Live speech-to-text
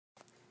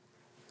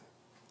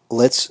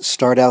Let's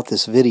start out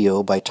this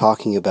video by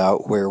talking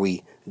about where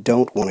we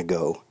don't want to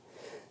go.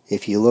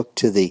 If you look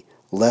to the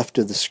left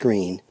of the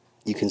screen,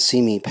 you can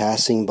see me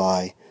passing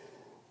by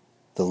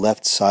the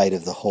left side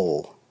of the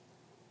hole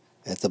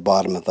at the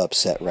bottom of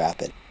Upset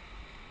Rapid.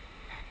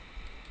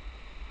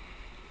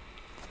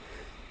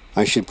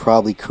 I should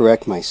probably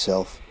correct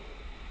myself.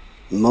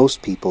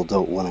 Most people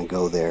don't want to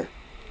go there.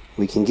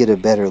 We can get a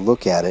better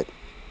look at it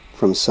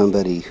from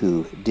somebody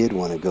who did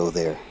want to go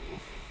there.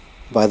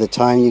 By the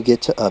time you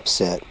get to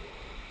Upset,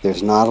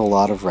 there's not a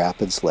lot of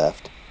rapids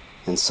left,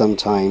 and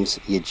sometimes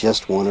you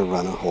just want to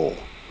run a hole.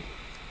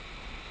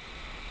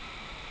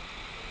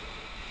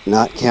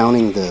 Not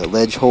counting the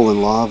ledge hole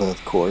in lava,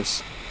 of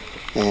course,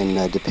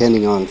 and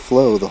depending on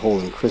flow, the hole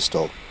in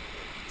crystal.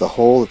 The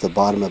hole at the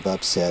bottom of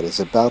Upset is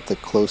about the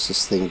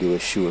closest thing to a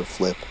sure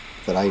flip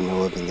that I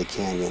know of in the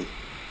canyon.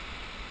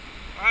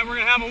 Alright, we're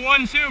going to have a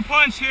 1-2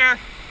 punch here.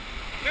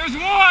 Here's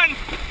 1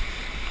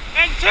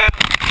 and 2.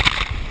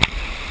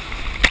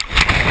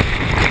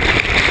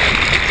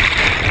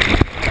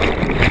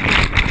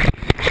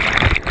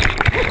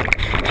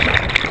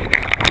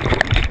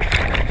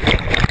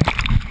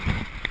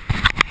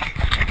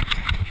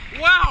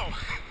 Wow!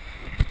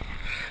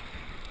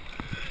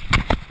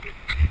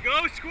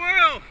 Go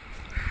squirrel!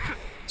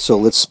 So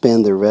let's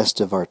spend the rest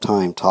of our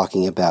time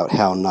talking about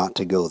how not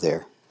to go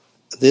there.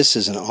 This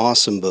is an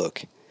awesome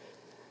book.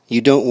 You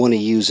don't want to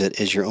use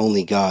it as your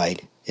only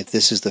guide if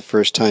this is the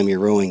first time you're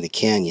rowing the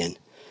canyon.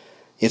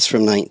 It's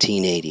from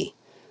 1980,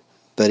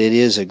 but it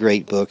is a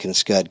great book and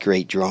it's got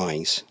great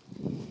drawings.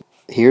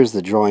 Here's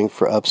the drawing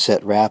for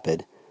Upset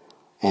Rapid,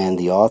 and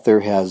the author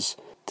has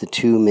the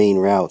 2 main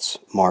routes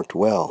marked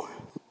well.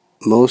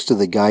 Most of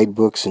the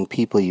guidebooks and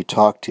people you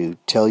talk to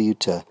tell you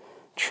to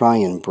try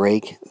and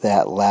break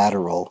that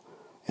lateral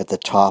at the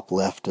top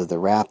left of the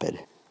rapid.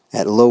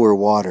 At lower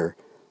water,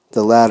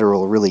 the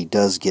lateral really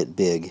does get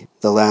big.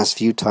 The last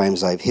few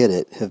times I've hit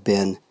it have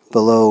been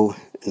below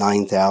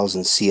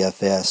 9,000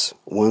 CFS,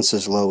 once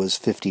as low as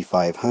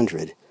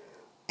 5,500,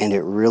 and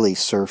it really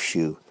surfs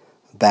you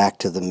back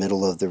to the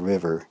middle of the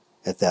river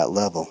at that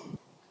level.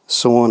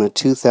 So on a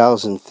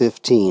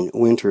 2015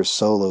 winter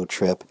solo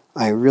trip,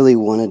 I really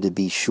wanted to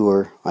be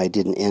sure I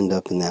didn't end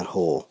up in that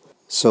hole.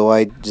 So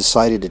I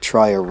decided to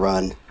try a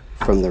run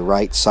from the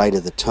right side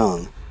of the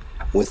tongue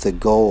with the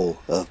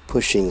goal of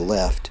pushing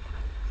left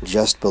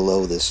just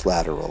below this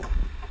lateral.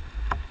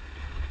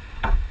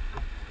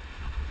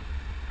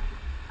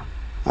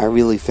 I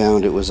really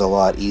found it was a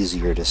lot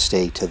easier to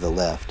stay to the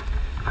left.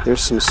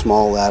 There's some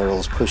small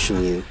laterals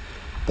pushing you,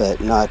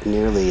 but not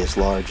nearly as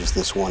large as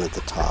this one at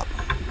the top.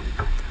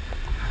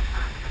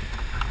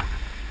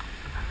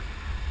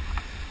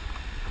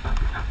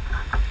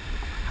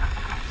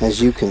 As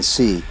you can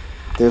see,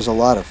 there's a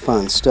lot of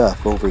fun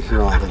stuff over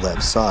here on the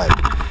left side,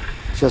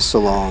 just so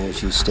long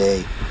as you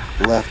stay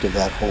left of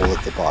that hole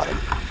at the bottom.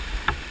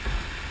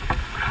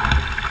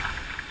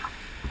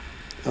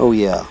 Oh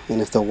yeah,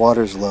 and if the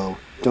water's low,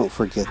 don't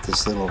forget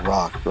this little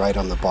rock right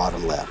on the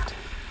bottom left.